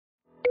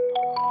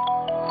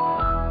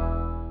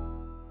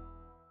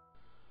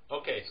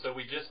so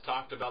we just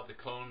talked about the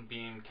cone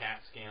beam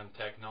CAT scan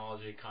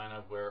technology, kind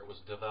of where it was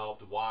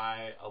developed,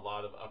 why a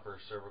lot of upper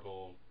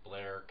cervical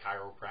Blair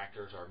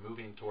chiropractors are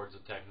moving towards the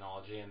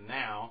technology, and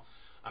now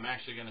I'm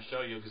actually going to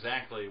show you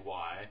exactly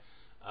why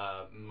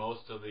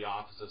most of the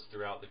offices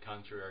throughout the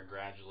country are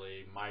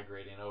gradually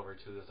migrating over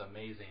to this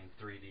amazing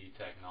 3D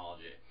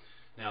technology.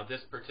 Now,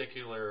 this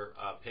particular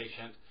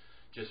patient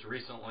just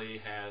recently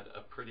had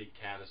a pretty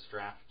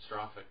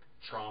catastrophic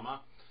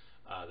trauma.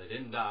 They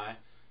didn't die,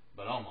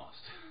 but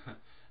almost.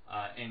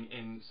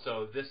 And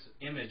so this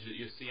image that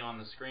you see on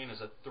the screen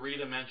is a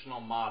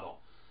three-dimensional model.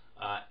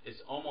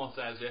 It's almost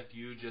as if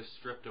you just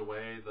stripped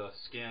away the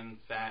skin,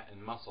 fat,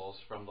 and muscles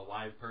from the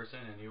live person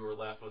and you were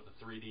left with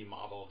a 3D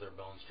model of their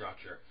bone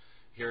structure.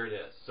 Here it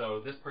is.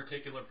 So this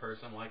particular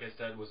person, like I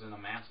said, was in a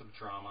massive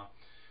trauma.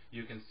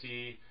 You can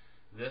see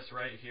this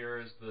right here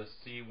is the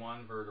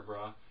C1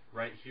 vertebra.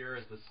 Right here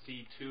is the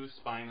C2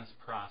 spinous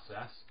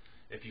process.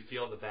 If you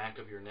feel the back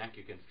of your neck,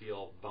 you can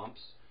feel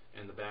bumps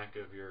in the back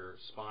of your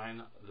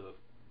spine. The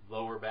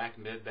lower back,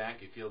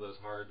 mid-back, you feel those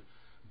hard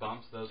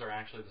bumps. Those are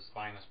actually the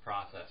spinous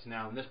process.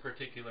 Now, in this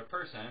particular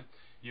person,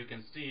 you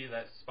can see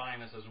that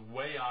spinous is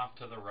way off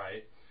to the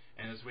right.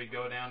 And as we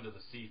go down to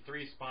the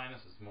C3 spinous,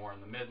 it's more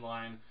in the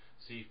midline.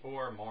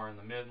 C4, more in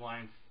the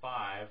midline.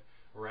 5,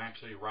 we're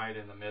actually right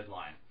in the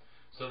midline.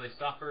 So they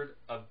suffered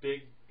a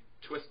big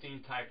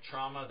twisting type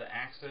trauma. The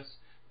axis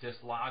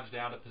dislodged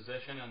out of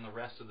position, and the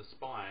rest of the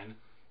spine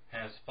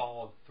has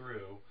followed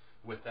through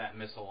with that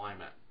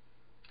misalignment.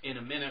 In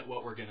a minute,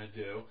 what we're going to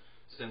do,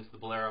 since the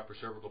Blair Upper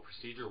Cervical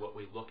procedure, what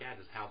we look at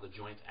is how the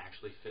joints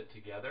actually fit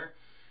together.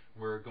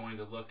 We're going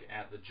to look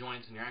at the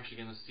joints, and you're actually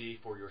going to see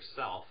for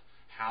yourself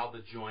how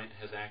the joint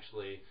has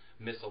actually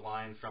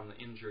misaligned from the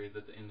injury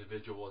that the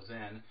individual is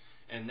in.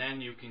 And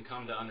then you can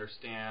come to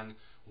understand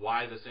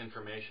why this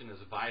information is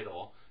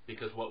vital,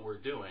 because what we're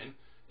doing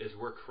is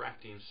we're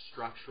correcting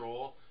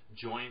structural,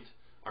 joint,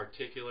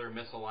 articular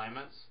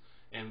misalignments,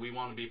 and we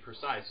want to be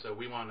precise. So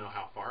we want to know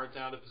how far it's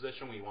out of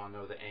position. We want to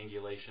know the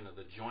angulation of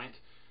the joint,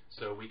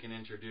 so we can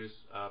introduce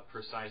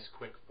precise,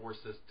 quick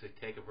forces to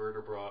take a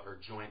vertebra or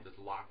joint that's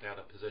locked out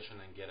of position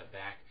and get it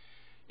back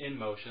in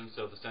motion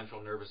so the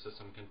central nervous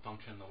system can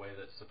function the way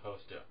that it's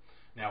supposed to.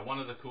 Now, one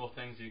of the cool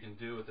things you can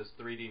do with this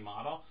 3D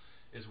model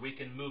is we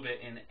can move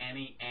it in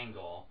any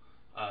angle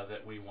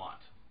that we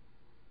want.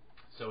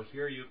 So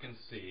here you can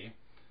see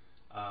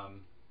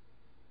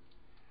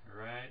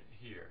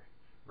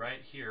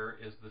right here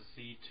is the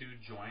C2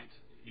 joint.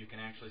 You can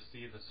actually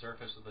see the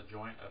surface of the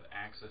joint of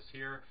axis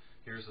here.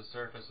 Here's the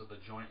surface of the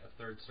joint of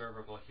third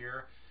cervical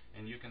here,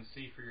 and you can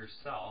see for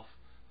yourself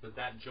that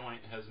that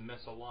joint has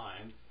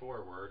misaligned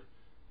forward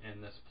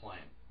in this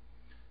plane,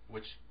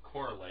 which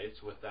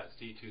correlates with that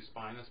C2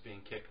 spinous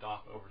being kicked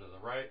off over to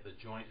the right. The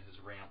joint has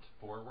ramped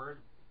forward.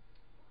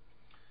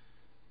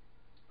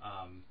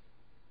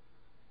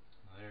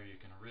 There you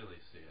can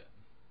really see it.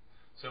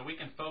 So we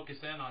can focus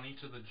in on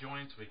each of the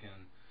joints. We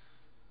can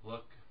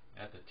look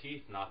at the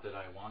teeth, not that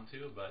I want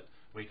to, but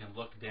we can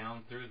look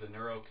down through the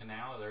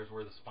neurocanal. There's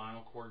where the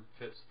spinal cord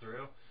fits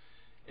through.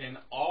 In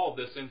all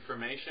this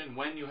information,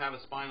 when you have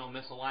a spinal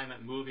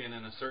misalignment moving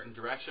in a certain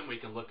direction, we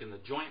can look in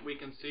the joint, we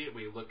can see it,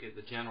 we look at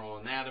the general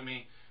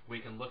anatomy, we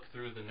can look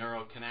through the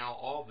neurocanal.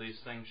 All these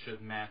things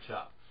should match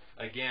up.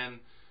 Again,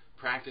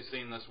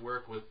 practicing this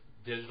work with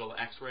digital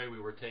x-ray, we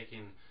were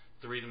taking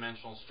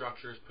three-dimensional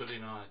structures,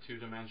 putting on a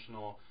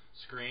two-dimensional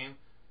screen.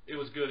 It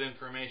was good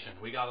information.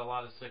 We got a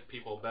lot of sick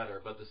people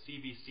better, but the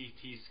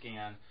CBCT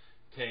scan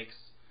takes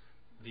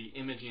the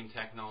imaging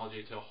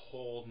technology to a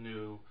whole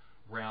new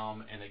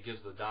realm, and it gives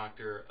the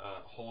doctor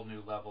a whole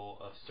new level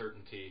of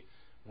certainty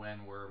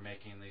when we're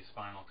making these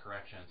spinal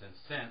corrections. And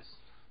since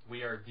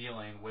we are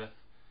dealing with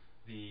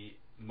the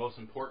most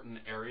important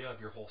area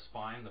of your whole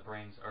spine, the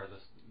brains, or the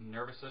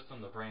nervous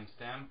system, the brain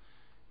stem,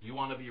 you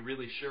want to be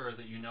really sure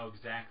that you know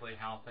exactly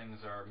how things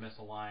are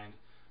misaligned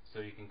so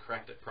you can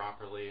correct it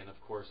properly and,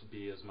 of course,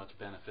 be as much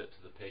benefit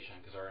to the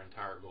patient, because our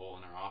entire goal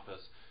in our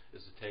office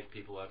is to take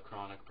people who have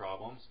chronic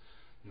problems,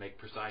 make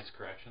precise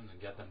corrections,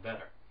 and get them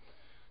better.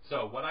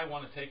 So what I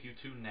want to take you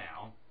to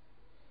now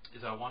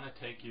is I want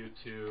to take you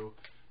to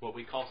what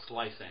we call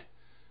slicing.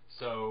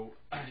 So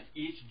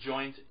each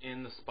joint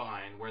in the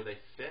spine, where they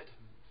fit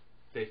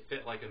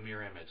like a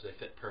mirror image. They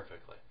fit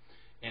perfectly.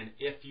 And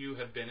if you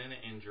have been in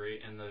an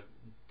injury and the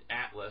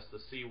atlas, the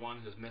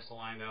C1, has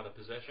misaligned out of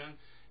position,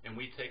 and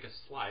we take a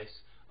slice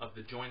of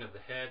the joint of the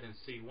head in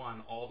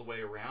C1 all the way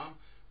around,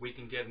 we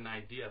can get an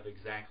idea of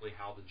exactly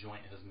how the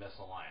joint has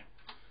misaligned.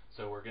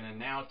 So we're going to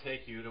now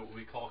take you to what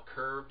we call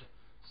curved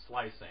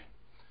slicing.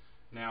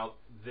 Now,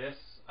 this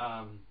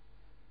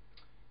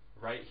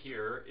right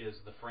here is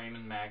the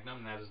foramen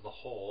magnum. That is the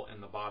hole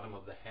in the bottom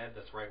of the head.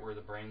 That's right where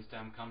the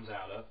brainstem comes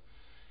out of.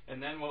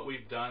 And then what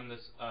we've done,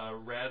 this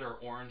red or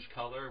orange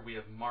color, we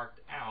have marked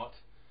out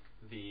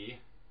the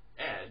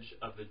edge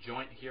of the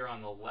joint here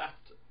on the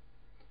left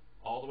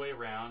all the way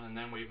around, and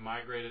then we've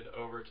migrated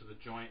over to the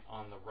joint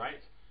on the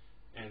right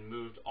and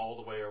moved all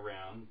the way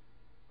around.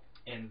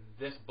 And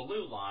this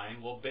blue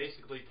line will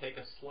basically take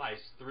a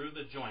slice through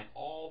the joint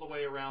all the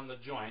way around the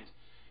joint,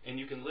 and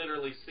you can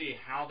literally see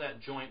how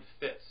that joint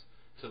fits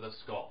to the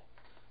skull.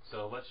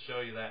 So let's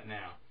show you that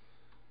now.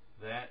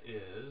 That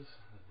is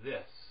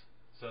this.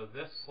 So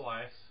this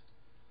slice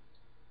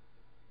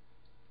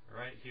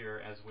right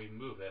here, as we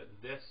move it,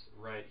 this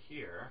right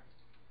here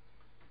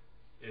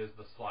is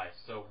the slice.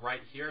 So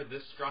right here,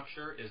 this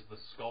structure is the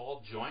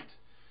skull joint.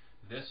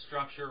 This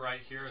structure right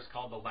here is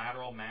called the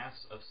lateral mass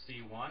of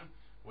C1,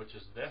 which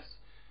is this.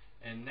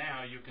 And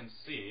now you can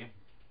see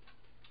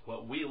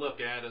what we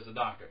look at as a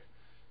doctor.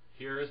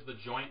 Here is the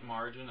joint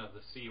margin of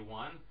the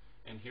C1,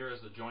 and here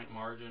is the joint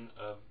margin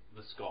of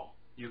the skull.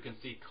 You can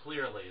see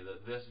clearly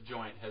that this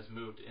joint has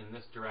moved in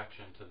this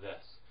direction to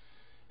this.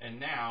 And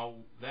now,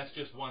 that's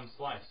just one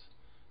slice.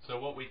 So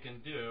what we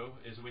can do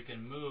is we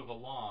can move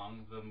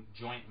along the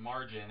joint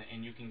margin,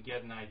 and you can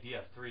get an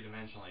idea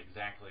three-dimensionally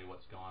exactly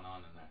what's going on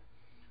in there.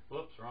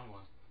 Whoops, wrong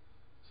one.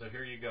 So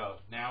here you go.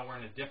 Now we're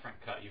in a different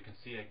cut. You can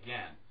see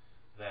again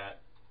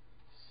that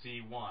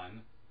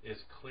C1 is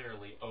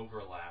clearly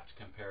overlapped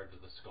compared to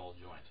the skull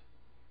joint.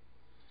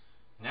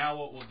 Now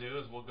what we'll do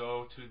is we'll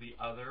go to the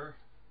other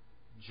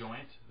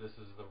joint. This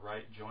is the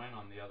right joint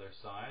on the other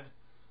side.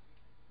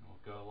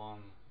 We'll go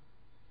along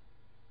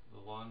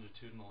the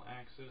longitudinal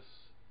axis,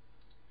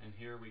 and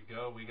here we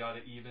go. We got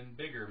an even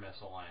bigger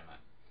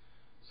misalignment.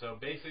 So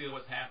basically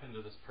what's happened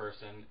to this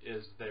person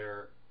is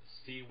their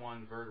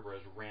C1 vertebra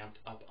is ramped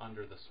up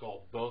under the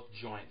skull. Both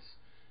joints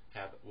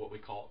have what we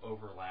call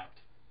overlapped,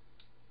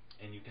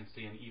 and you can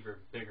see an even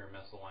bigger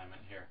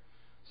misalignment here.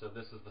 So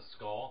this is the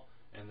skull,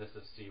 and this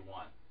is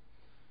C1.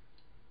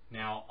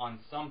 Now on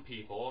some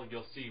people,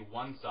 you'll see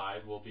one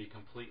side will be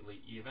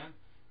completely even,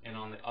 and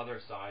on the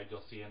other side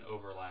you'll see an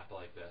overlap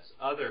like this.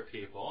 Other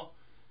people,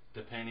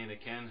 depending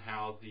again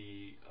how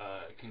the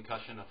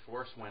concussion of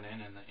force went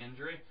in and the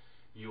injury,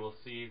 you will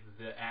see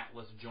the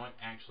atlas joint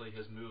actually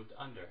has moved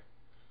under.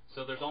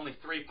 So there's only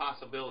three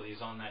possibilities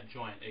on that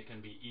joint. It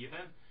can be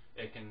even,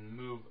 it can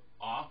move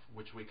off,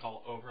 which we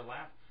call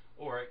overlap,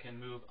 or it can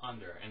move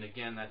under. And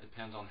again, that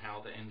depends on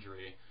how the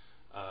injury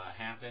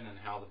happened and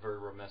how the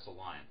vertebra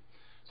misaligned.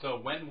 So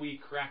when we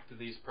correct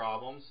these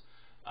problems,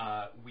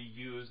 we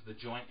use the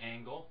joint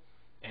angle,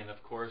 and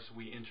of course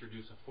we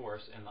introduce a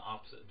force in the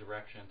opposite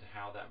direction to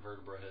how that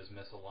vertebra is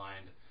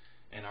misaligned.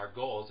 And our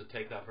goal is to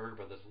take that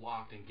vertebra that's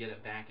locked and get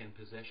it back in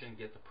position,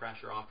 get the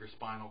pressure off your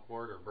spinal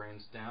cord or brain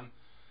stem.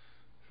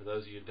 For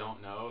those of you who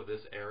don't know,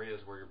 this area is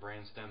where your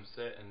brain stems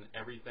sit, and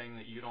everything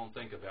that you don't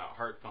think about,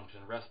 heart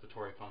function,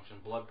 respiratory function,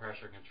 blood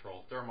pressure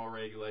control,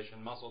 thermoregulation,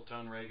 muscle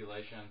tone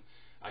regulation,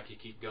 I could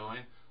keep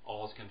going,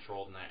 all is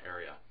controlled in that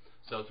area.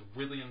 So it's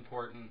really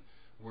important.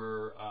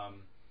 We're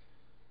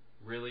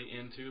really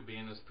into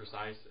being as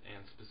precise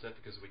and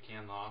specific as we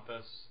can in the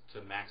office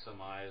to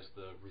maximize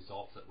the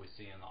results that we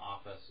see in the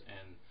office.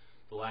 And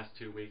the last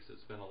 2 weeks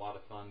it's been a lot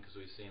of fun because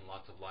we've seen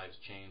lots of lives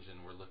change,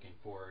 and we're looking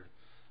forward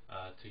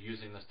to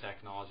using this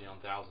technology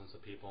on thousands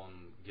of people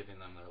and giving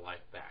them their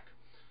life back.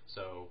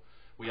 So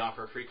we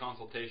offer a free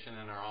consultation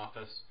in our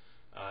office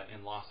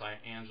in Los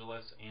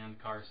Angeles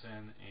and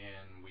Carson,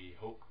 and we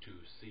hope to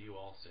see you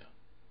all soon.